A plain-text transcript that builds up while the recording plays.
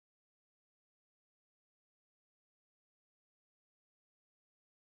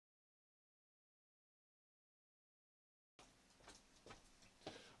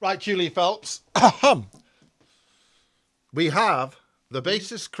Right, Julie Phelps. We have the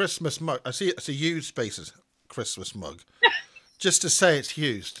Bases Christmas mug. I see it's a used Bases Christmas mug. Just to say it's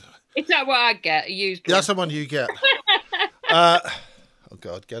used. Is that what I get? A used one? That's the one you get. Oh,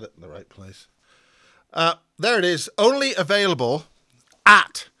 God, get it in the right place. There it is. Only available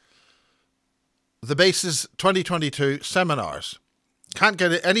at the BASES2022 Seminars. Can't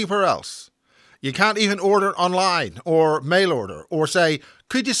get it anywhere else. You can't even order online or mail order or say,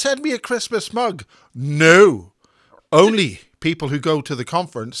 could you send me a Christmas mug? No. Only people who go to the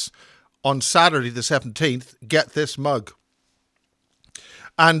conference on Saturday the 17th get this mug.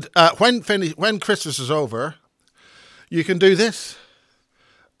 And when Christmas is over, you can do this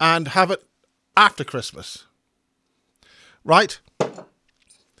and have it after Christmas. Right?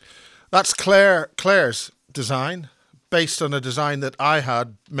 That's Claire's design, based on a design that I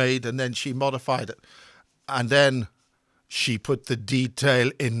had made, and then she modified it. And then she put the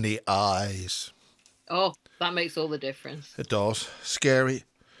detail in the eyes. Oh, that makes all the difference. It does. Scary.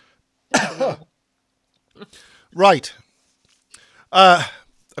 Right. I've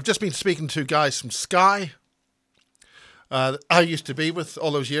just been speaking to guys from Sky. I used to be with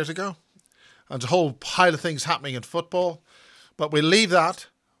all those years ago. And a whole pile of things happening in football. But we'll leave that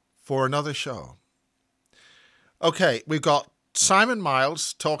for another show. Okay, we've got Simon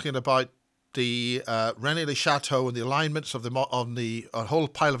Miles talking about the René-le Chateau and the alignments of a whole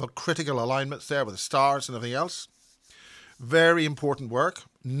pile of critical alignments there with the stars and everything else. Very important work.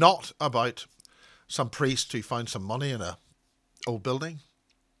 Not about some priest who found some money in a old building.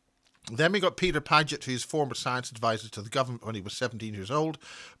 Then we got Peter Paget, who's former science advisor to the government when he was 17 years old,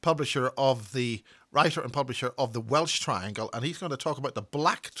 writer and publisher of the Welsh Triangle, and he's going to talk about the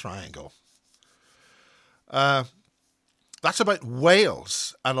Black Triangle. That's about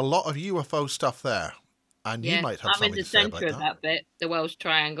Wales and a lot of UFO stuff there. And you might have something to say about that. I'm in the centre of that bit, the Welsh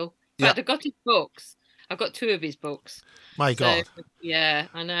Triangle. In fact, I've got his books. I've got 2 of his books. My God. Yeah,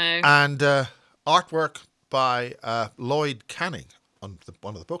 I know. And artwork by Lloyd Canning on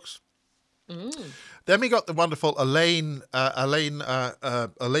one of the books. Mm. Then we got the wonderful Elena,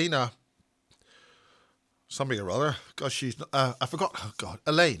 something or other. Gosh, she's I forgot. Oh God,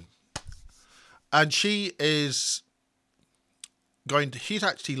 Elaine, and she is she's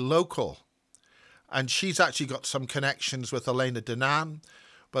actually local, and she's actually got some connections with Elena Danan,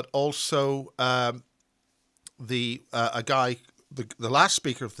 but also the last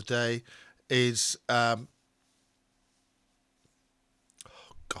speaker of the day is.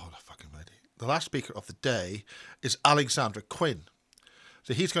 The last speaker of the day is Alexander Quinn.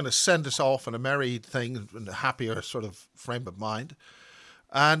 So he's going to send us off on a merry thing in a happier sort of frame of mind.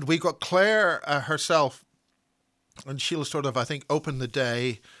 And we've got Claire herself, and she'll sort of, I think, open the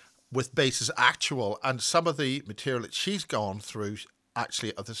day with Bases Actual. And some of the material that she's gone through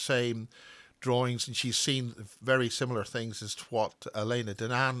actually are the same drawings, and she's seen very similar things as to what Elena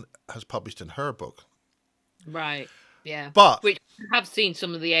Danan has published in her book. Right, yeah. But which I have seen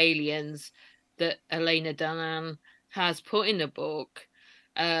some of the aliens that Elena Danan has put in the book.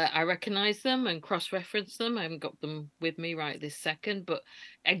 I recognise them and cross-reference them. I haven't got them with me right this second, but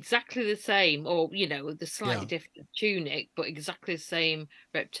exactly the same, or, the slightly different tunic, but exactly the same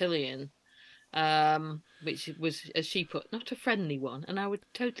reptilian, which was, as she put, not a friendly one, and I would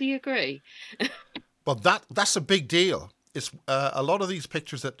totally agree. But that's a big deal. It's a lot of these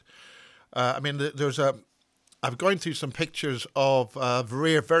pictures that, I'm going through some pictures of a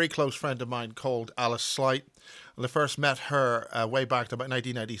very close friend of mine called Alice Slight. And I first met her way back to about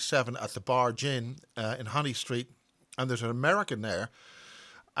 1997 at the Barge Inn in Honey Street. And there's an American there.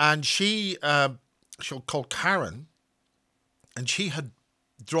 And she's called Karen. And she had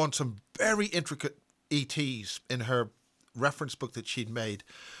drawn some very intricate ETs in her reference book that she'd made.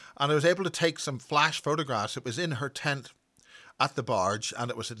 And I was able to take some flash photographs. It was in her tent at the barge, and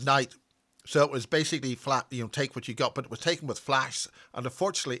it was at night. So it was basically flat, take what you got, but it was taken with flash. And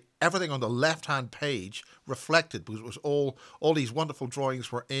unfortunately, everything on the left-hand page reflected, because it was all these wonderful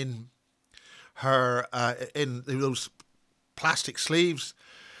drawings were in her, in those plastic sleeves.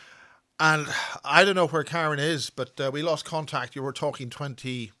 And I don't know where Karen is, but we lost contact. You were talking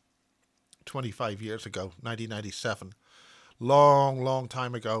 25 years ago, 1997. Long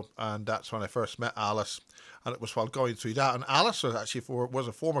time ago. And that's when I first met Alice. And it was while going through that. And Alice was actually was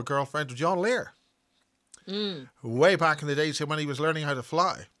a former girlfriend of John Lear. Way back in the days when he was learning how to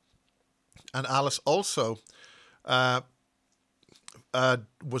fly. And Alice also was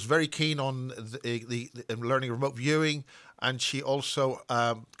very keen on the learning remote viewing. And she also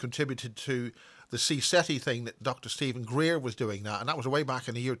contributed to the CSETI thing that Dr. Stephen Greer was doing that. And that was way back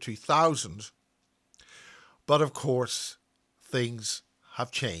in the year 2000. But of course, things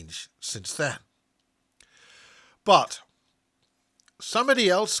have changed since then. But somebody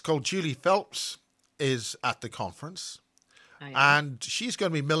else called Julie Phelps is at the conference, and she's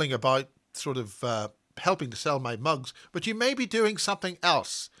going to be milling about, sort of helping to sell my mugs, but you may be doing something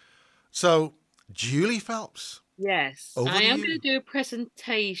else. So, Julie Phelps. Yes, I am going to do a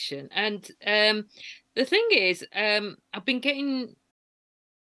presentation. And the thing is, I've been getting